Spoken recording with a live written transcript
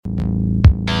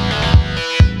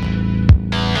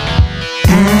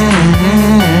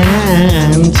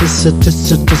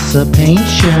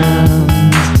Anticipation.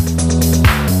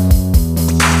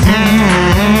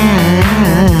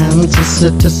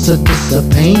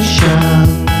 Anticipation.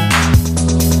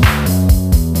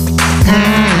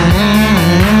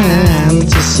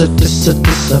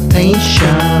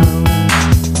 Anticipation.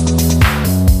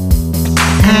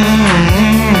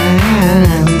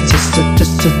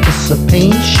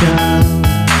 Anticipation.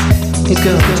 It's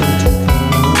good.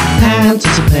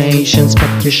 Anticipation's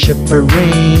got you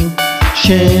shivering,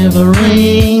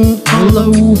 shivering all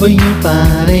over your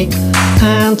body.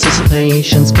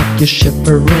 Anticipation's got you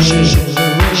shivering,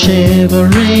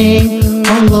 shivering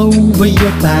all over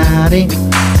your body.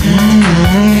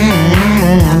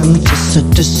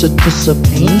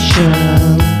 Anticipation.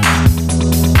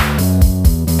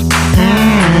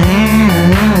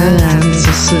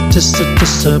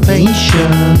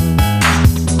 Anticipation.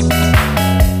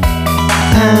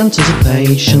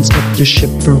 Anticipation's got you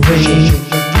shivering,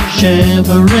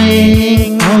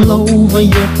 shivering all over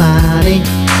your body.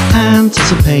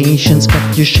 Anticipation's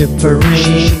got you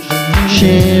shivering,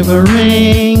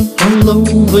 shivering all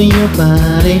over your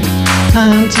body.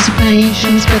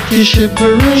 Anticipation's got you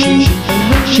shivering,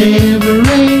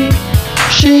 shivering,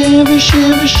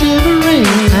 shivering.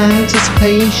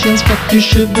 Anticipation's got you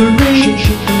shivering,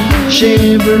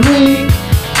 shivering,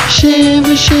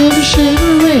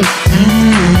 shivering.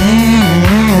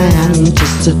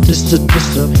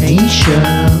 Anticipation.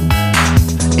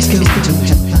 It's going to happen.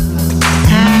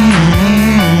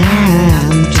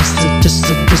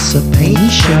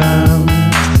 Anticipation.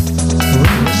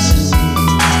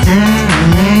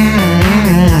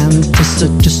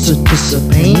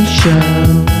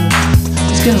 Anticipation.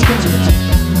 It's going to happen.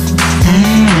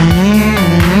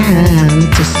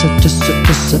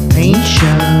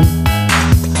 Anticipation.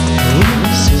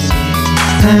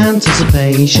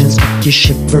 Anticipation's got you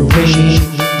shivering,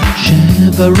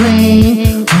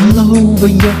 shivering all over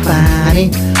your body.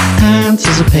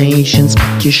 Anticipation's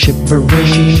got you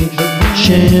shivering,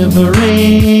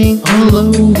 shivering all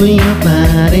over your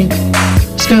body.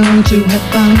 It's going to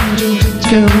happen, it's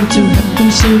going to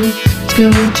happen soon. It's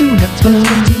going to happen,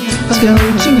 it's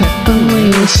going to happen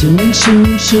real soon,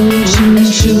 soon, soon, soon,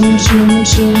 soon, soon, soon,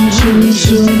 soon,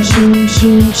 soon,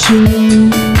 soon,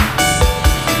 soon.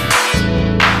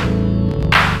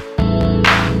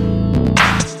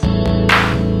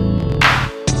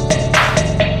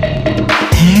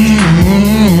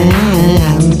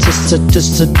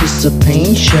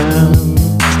 Anticipation.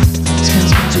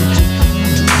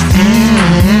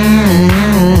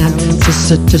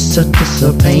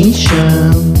 Anticipation.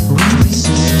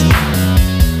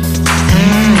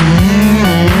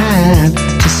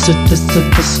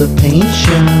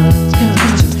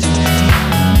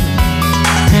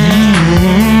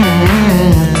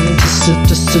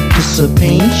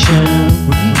 Anticipation.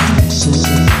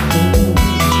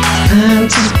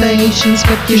 Anticipation's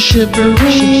got you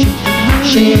shivering,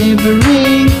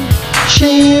 shivering,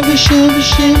 shivering.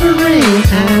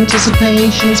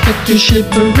 Anticipation's got you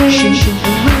shivering,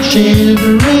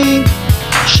 shivering,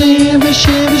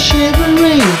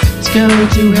 shivering. It's going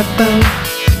to happen,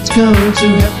 it's going to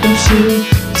happen soon.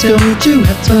 It's going to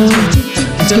happen,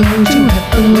 it's going to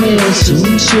happen real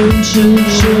soon, soon, soon,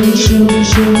 soon, soon,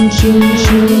 soon, soon,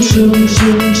 soon,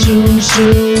 soon, soon,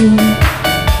 soon.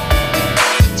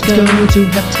 It's going to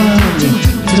happen,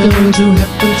 it's going to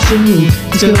happen soon.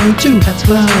 It's going to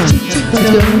happen,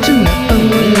 it's going to happen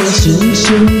real soon,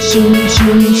 soon, soon, soon,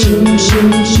 soon, soon,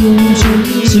 soon, soon,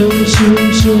 soon,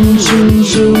 soon, soon,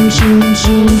 soon, soon,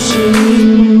 soon,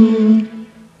 soon.